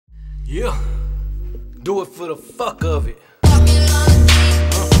Yeah, do it for the fuck of it.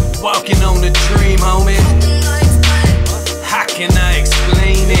 Walking on the dream, homie. How can I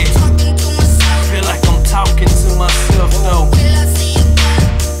explain it? Feel like I'm talking to myself though.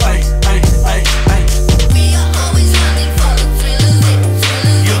 Ay, ay, ay, ay. We are always running for the thrill of it.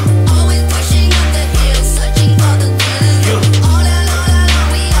 Yeah. Always pushing up the hill, searching for the thrill of it. All along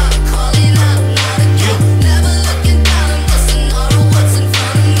we are calling out loud again. Never looking down, I'm just in awe of what's in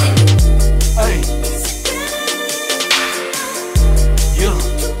front of me. Ay. Yeah.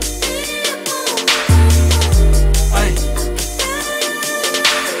 Ay.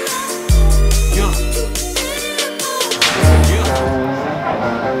 Yeah.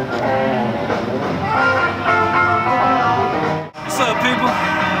 What's up, people?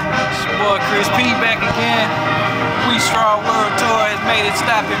 It's your boy Chris P back again. Wheatstraw World Tour has made its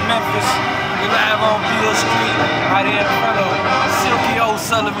stop in Memphis. We live on Beale Street, out here in front of Silky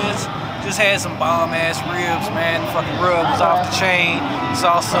O'Sullivan's. Just had some bomb ass ribs, man. The fucking rub was off the chain.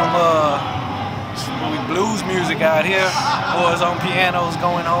 Saw some blues music out here. Boys on pianos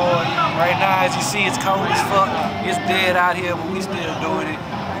going hard. Right now, as you see, it's cold as fuck. It's dead out here, but we still doing it.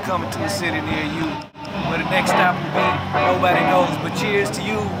 We're coming to a city near you. Where the next stop will be, nobody knows. But cheers to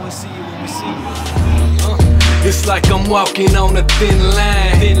you. We'll see you when we see you. It's like I'm walking on a thin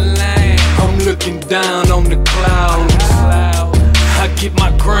line. I'm looking down on the clouds. I get my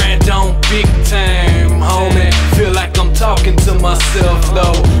grind on big time, homie. Feel like I'm talking to myself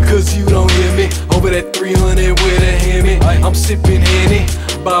though, cause you don't hear me. Over that 300 with a Hemi, I'm sipping Henny,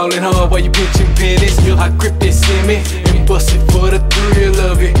 ballin' hard while you pitching pennies. I grip that semi and bust it for the thrill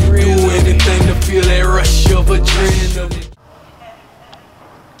of it. Do anything to feel that rush of adrenaline.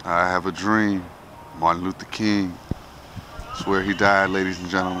 I have a dream. Martin Luther King. That's where he died, ladies and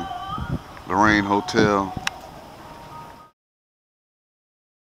gentlemen. Lorraine Hotel.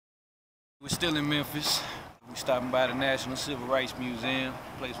 We're still in Memphis. We're stopping by the National Civil Rights Museum,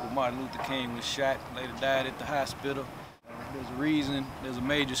 a place where Martin Luther King was shot, later died at the hospital. There's a reason, there's a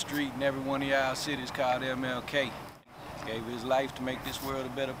major street in every one of y'all cities called MLK. He gave his life to make this world a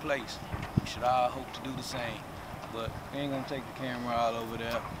better place. We should all hope to do the same. But we ain't gonna take the camera all over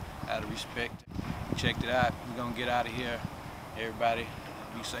there out of respect. We checked it out. We're gonna get out of here. Everybody,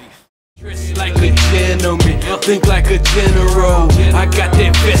 be safe. Dress like a gentleman, think like a general. I got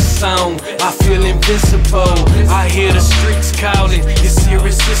that vest on, I feel invincible. I hear the streets calling, it's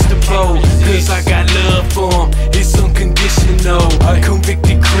irresistible. Cause I got love for them, it's unconditional.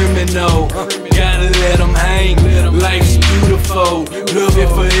 Convicted criminal, gotta let them hang. Life's beautiful, love it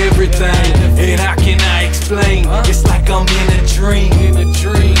for everything. And how can I explain? It's like I'm in a dream.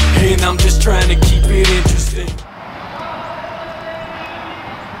 And I'm just trying to keep it interesting.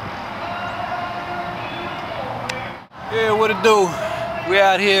 Yeah, what it do? We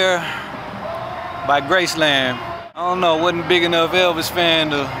out here by Graceland. I don't know, wasn't a big enough Elvis fan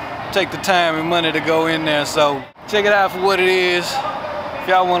to take the time and money to go in there, so check it out for what it is. If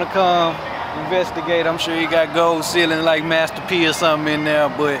y'all want to come investigate, I'm sure you got gold ceiling like Master P or something in there,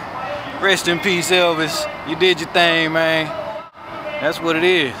 but rest in peace, Elvis. You did your thing, man. That's what it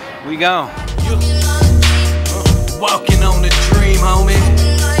is. We gone. Walking on the dream, homie.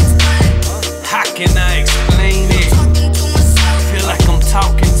 How can I explain it? Feel like I'm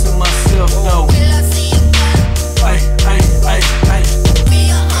talking to myself though. Ay, ay, ay, ay. We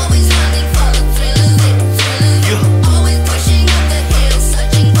are always running for the thrill of it. Yeah. Always pushing up the hill,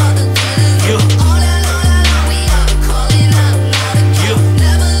 searching for the thrill of it. All along we are calling out loud again.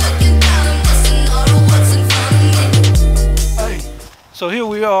 Never looking down, I'm just in awe of what's in front of me. Hey. So here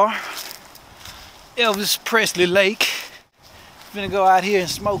we are, Elvis Presley Lake. Finna go out here and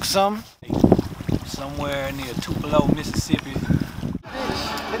smoke some. Somewhere near Tupelo, Mississippi.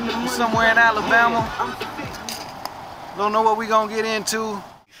 Somewhere in Alabama. Don't know what we gonna get into.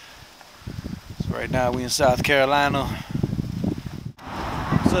 So right now we in South Carolina.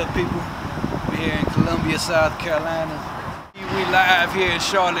 What's up, people? We're here in Columbia, South Carolina. We live here in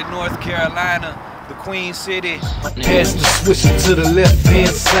Charlotte, North Carolina, the Queen City. Pass the switcher to the left hand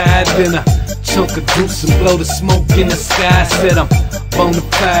side, then a chunk of deuce and blow the smoke in the sky. Said I'm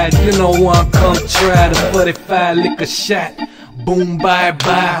bonafide, you know one come try the 45 lick a shot. Boom, bye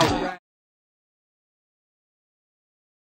bye.